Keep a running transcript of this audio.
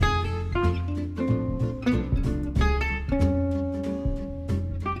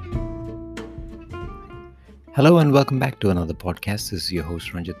Hello and welcome back to another podcast. This is your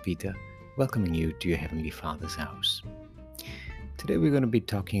host Ranjit Peter, welcoming you to your Heavenly Father's house. Today we're going to be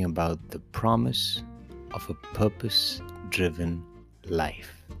talking about the promise of a purpose-driven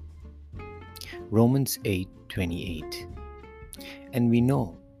life. Romans 8:28. And we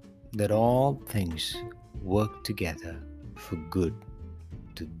know that all things work together for good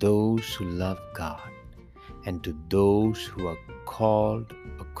to those who love God and to those who are called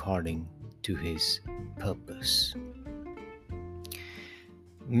according to His purpose.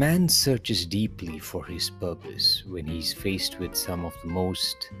 Man searches deeply for his purpose when he's faced with some of the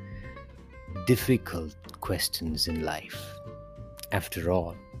most difficult questions in life. After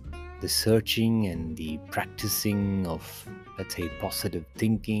all, the searching and the practicing of, let's say, positive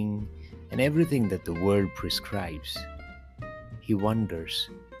thinking and everything that the world prescribes, he wonders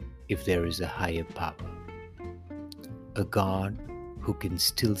if there is a higher power, a God who can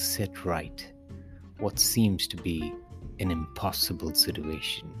still set right what seems to be an impossible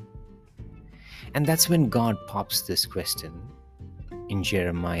situation. And that's when God pops this question in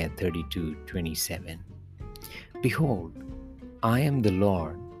Jeremiah 32:27. Behold, I am the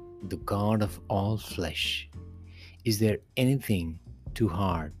Lord, the God of all flesh. Is there anything too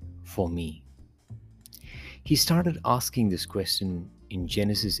hard for me? He started asking this question in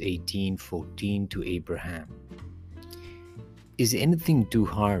Genesis 18:14 to Abraham. Is anything too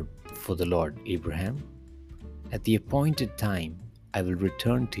hard for the Lord, Abraham? At the appointed time, I will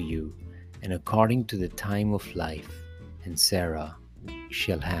return to you, and according to the time of life, and Sarah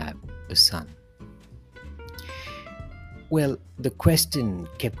shall have a son. Well, the question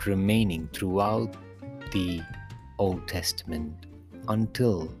kept remaining throughout the Old Testament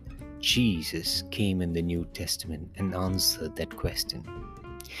until Jesus came in the New Testament and answered that question.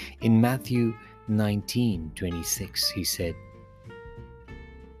 In Matthew 19:26, he said,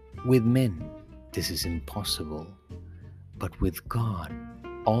 with men, this is impossible, but with God,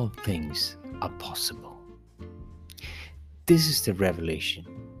 all things are possible. This is the revelation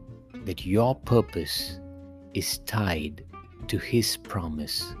that your purpose is tied to His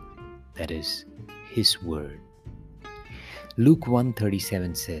promise, that is, His word. Luke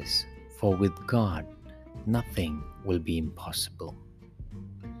 1:37 says, for with God, nothing will be impossible.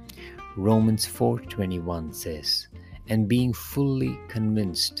 Romans 4:21 says, and being fully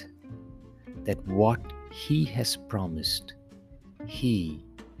convinced that what He has promised, He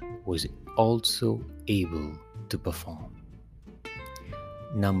was also able to perform.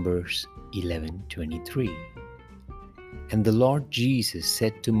 Numbers 11:23. And the Lord Jesus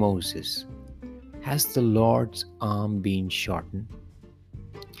said to Moses, has the Lord's arm been shortened?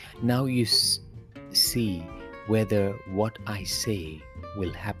 Now you see whether what I say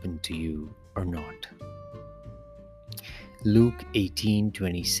will happen to you or not. Luke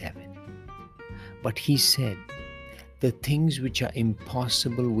 18:27. But he said, the things which are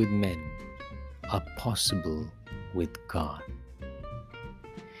impossible with men are possible with God.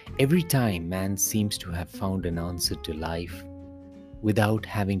 Every time man seems to have found an answer to life without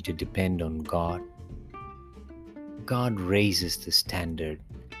having to depend on God, God raises the standard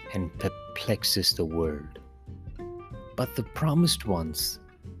and perplexes the world. But the promised ones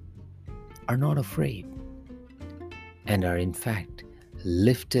are not afraid and are in fact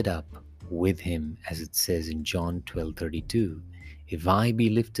lifted up with Him, as it says in John 12:32, if I be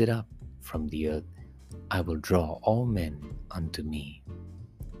lifted up from the earth, I will draw all men unto me.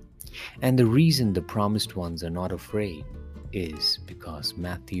 And the reason the promised ones are not afraid is because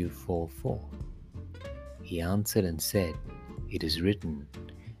Matthew 4:4. He answered and said, it is written,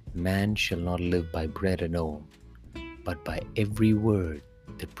 man shall not live by bread alone, but by every word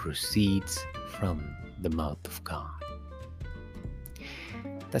that proceeds from the mouth of God.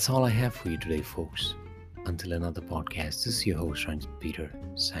 That's all I have for you today, folks. Until another podcast, this is your host, Ranjit Peter,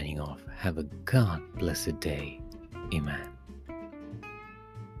 signing off. Have a God-blessed day. Amen.